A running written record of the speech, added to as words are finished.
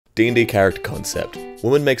D&D character concept.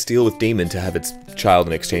 Woman makes deal with demon to have its child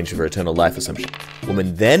in exchange for eternal life or some shit.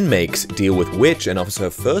 Woman then makes deal with witch and offers her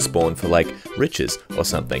firstborn for, like, riches or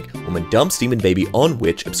something. Woman dumps demon baby on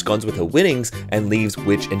witch, absconds with her winnings, and leaves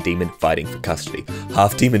witch and demon fighting for custody.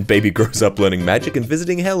 Half demon baby grows up learning magic and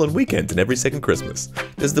visiting hell on weekends and every second Christmas.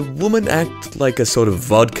 Does the woman act like a sort of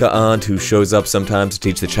vodka aunt who shows up sometimes to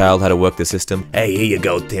teach the child how to work the system? Hey, here you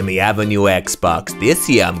go, Timmy, have a new Xbox. This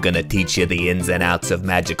year I'm gonna teach you the ins and outs of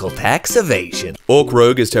magical tax evasion. Orc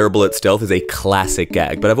Rogue is terrible at stealth is a classic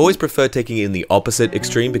gag, but I've always preferred taking it in the opposite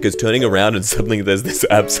extreme because turning around and suddenly there's this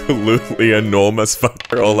absolutely enormous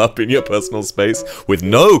fucker all up in your personal space with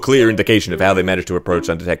no clear indication of how they managed to approach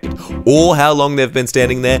undetected or how long they've been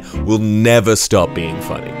standing there will never stop being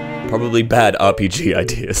funny. Probably bad RPG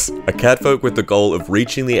ideas. A catfolk with the goal of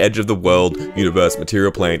reaching the edge of the world, universe,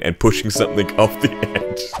 material plane, and pushing something off the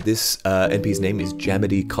edge. This NP's name is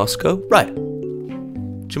Jamady Costco? Right.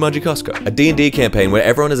 Jumanji Costco. A D&D campaign where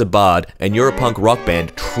everyone is a bard and you're a punk rock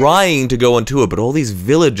band trying to go on tour, but all these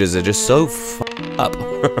villagers are just so f***ed up.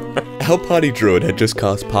 Our party druid had just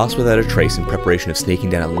cast Pass Without a Trace in preparation of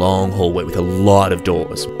sneaking down a long hallway with a lot of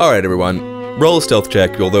doors. Alright everyone, roll a stealth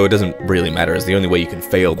check, although it doesn't really matter as the only way you can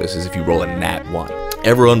fail this is if you roll a nat 1.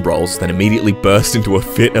 Everyone rolls, then immediately burst into a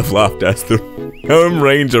fit of laughter as the Home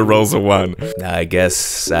Ranger rolls a 1. I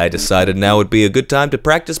guess I decided now would be a good time to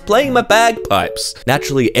practice playing my bagpipes.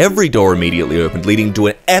 Naturally, every door immediately opened, leading to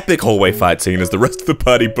an epic hallway fight scene as the rest of the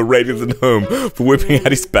party berated the gnome for whipping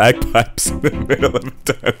out his bagpipes in the middle of a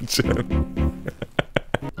dungeon.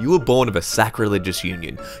 You were born of a sacrilegious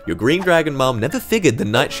union. Your green dragon mom never figured the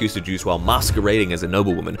night she used to juice while masquerading as a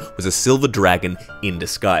noblewoman was a silver dragon in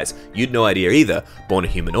disguise. You'd no idea either, born a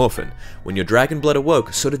human orphan. When your dragon blood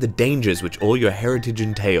awoke, so did the dangers which all your heritage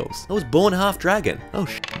entails. I was born half dragon. Oh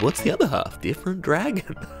what's the other half? Different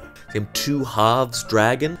dragon. I'm 2 halves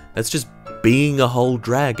dragon? That's just being a whole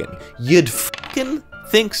dragon. You'd fucking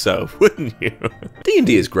think so, wouldn't you?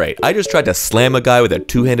 D&D is great. I just tried to slam a guy with a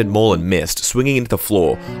 2-handed maul and missed, swinging into the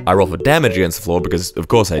floor. I roll for damage against the floor because, of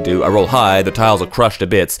course I do. I roll high, the tiles are crushed to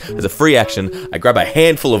bits. As a free action, I grab a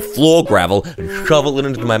handful of floor gravel and shovel it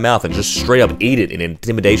into my mouth and just straight up eat it in an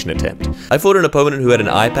intimidation attempt. I fought an opponent who had an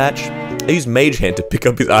eye patch. I used Mage Hand to pick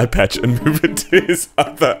up his eye patch and move it to his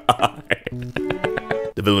other eye.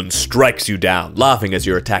 The villain strikes you down, laughing as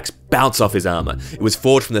your attacks bounce off his armor. It was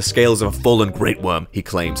forged from the scales of a fallen great worm, he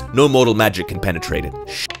claims. No mortal magic can penetrate it.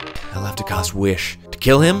 I'll have to cast Wish. To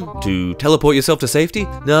kill him? To teleport yourself to safety?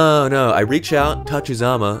 No, I reach out, touch his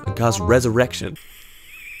armor, and cast Resurrection.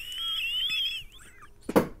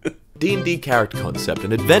 D&D character concept,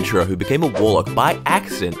 an adventurer who became a warlock by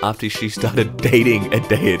accident after she started dating a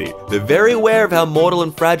deity. They're very aware of how mortal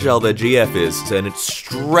and fragile their GF is, and it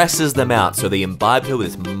stresses them out, so they imbibed her with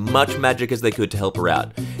as much magic as they could to help her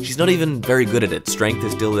out. She's not even very good at it. Strength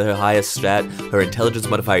is still her highest stat, her intelligence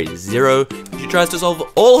modifier is 0. She tries to solve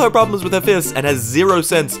all her problems with her fists and has 0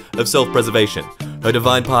 sense of self-preservation. Her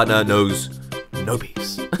divine partner knows no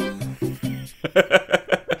peace.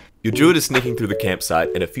 Your druid is sneaking through the campsite,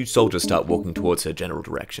 and a few soldiers start walking towards her general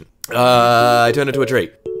direction. I turn into a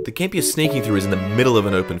tree. The camp you're sneaking through is in the middle of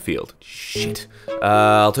an open field. Shit.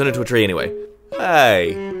 I'll turn into a tree anyway.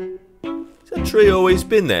 Hey, has that tree always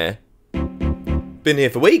been there? Been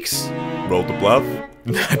here for weeks. Rolled the bluff.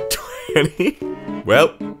 Nat 20.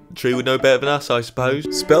 Well, the tree would know better than us, I suppose.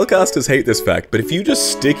 Spellcasters hate this fact, but if you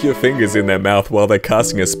just stick your fingers in their mouth while they're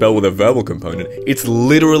casting a spell with a verbal component, it's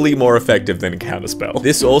literally more effective than a counterspell.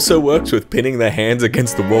 This also works with pinning their hands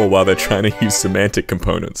against the wall while they're trying to use semantic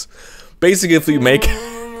components. Basically, if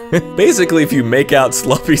you make out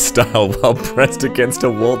sloppy style while pressed against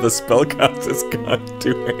a wall, the spellcasters can't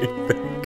do anything.